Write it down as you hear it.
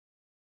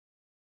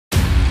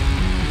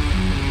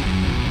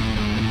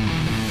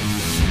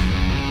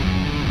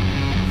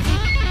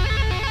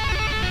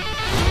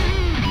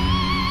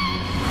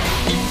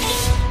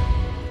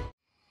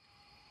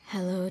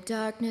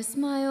darkness,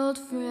 my old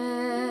friend,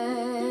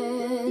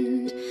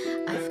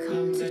 I've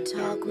come to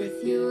talk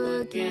with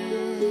you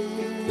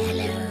again.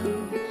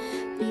 Hello.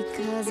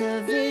 Because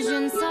a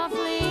vision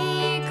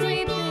softly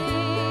creeping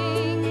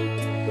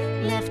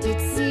left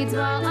its seeds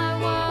while I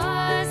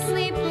was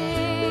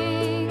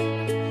sleeping.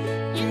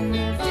 And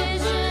the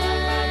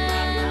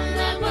vision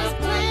that was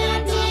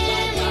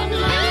planted in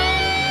me.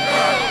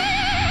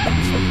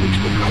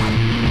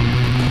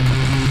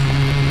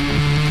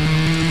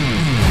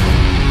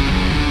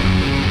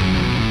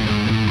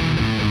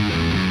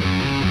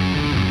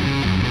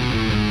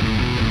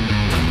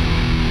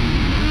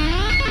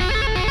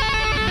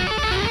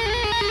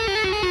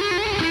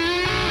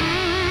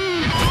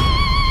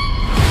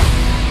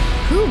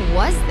 Who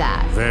was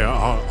that? There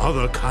are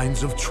other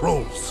kinds of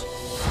trolls.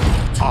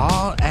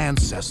 Our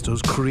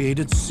ancestors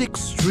created 6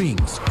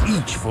 strings,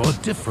 each for a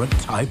different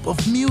type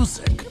of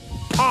music.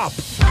 Pop.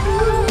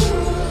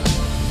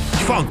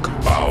 Funk.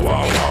 Bow,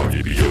 wow, wow,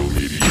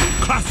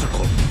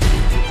 classical.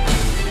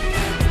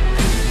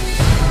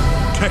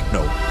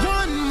 Techno.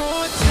 One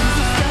more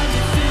time,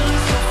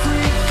 so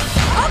free.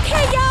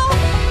 Okay, y'all!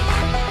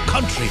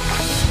 Country.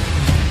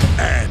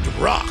 And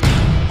rock.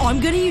 I'm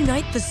gonna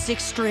unite the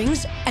 6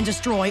 strings and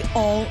destroy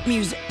all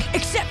music,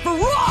 except for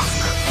rock!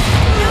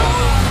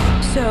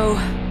 No! So,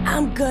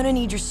 I'm gonna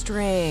need your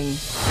string.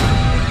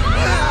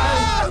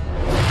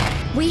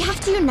 We have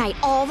to unite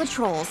all the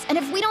trolls, and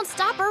if we don't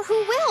stop her, who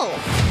will?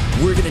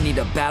 We're gonna need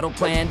a battle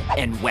plan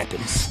and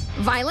weapons.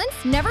 Violence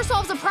never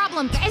solves a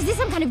problem. Is this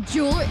some kind of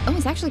jewelry? Oh,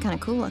 it's actually kind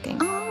of cool looking.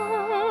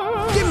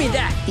 Give me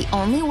that! The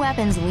only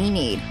weapons we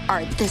need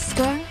are this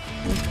guy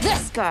and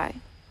this guy.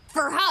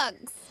 For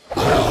hugs.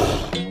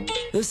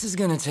 This is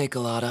gonna take a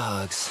lot of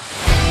hugs.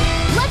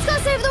 Let's go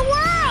save the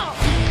world!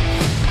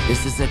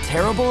 This is a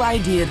terrible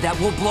idea that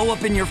will blow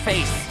up in your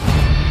face.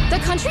 The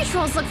country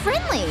trolls look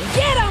friendly.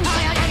 Get 'em!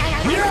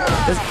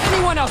 Does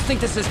anyone else think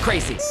this is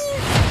crazy?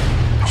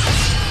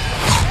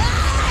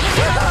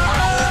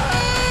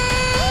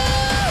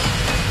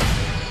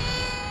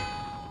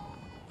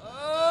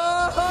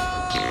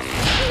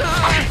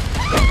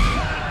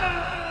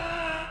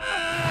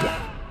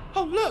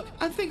 Oh, look,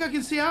 I think I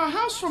can see our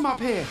house from up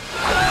here.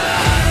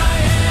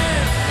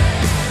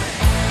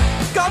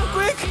 Come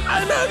quick!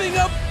 I'm having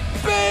a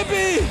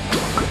baby!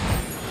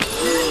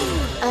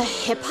 A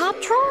hip-hop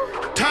troll?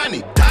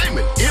 Tiny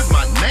Diamond is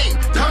my name.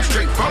 Come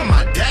straight from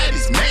my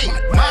daddy's name.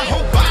 My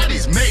whole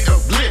body's made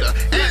of glitter,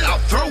 and I'll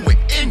throw it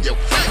in your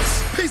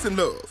face. Peace and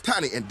love,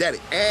 Tiny and Daddy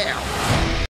Al.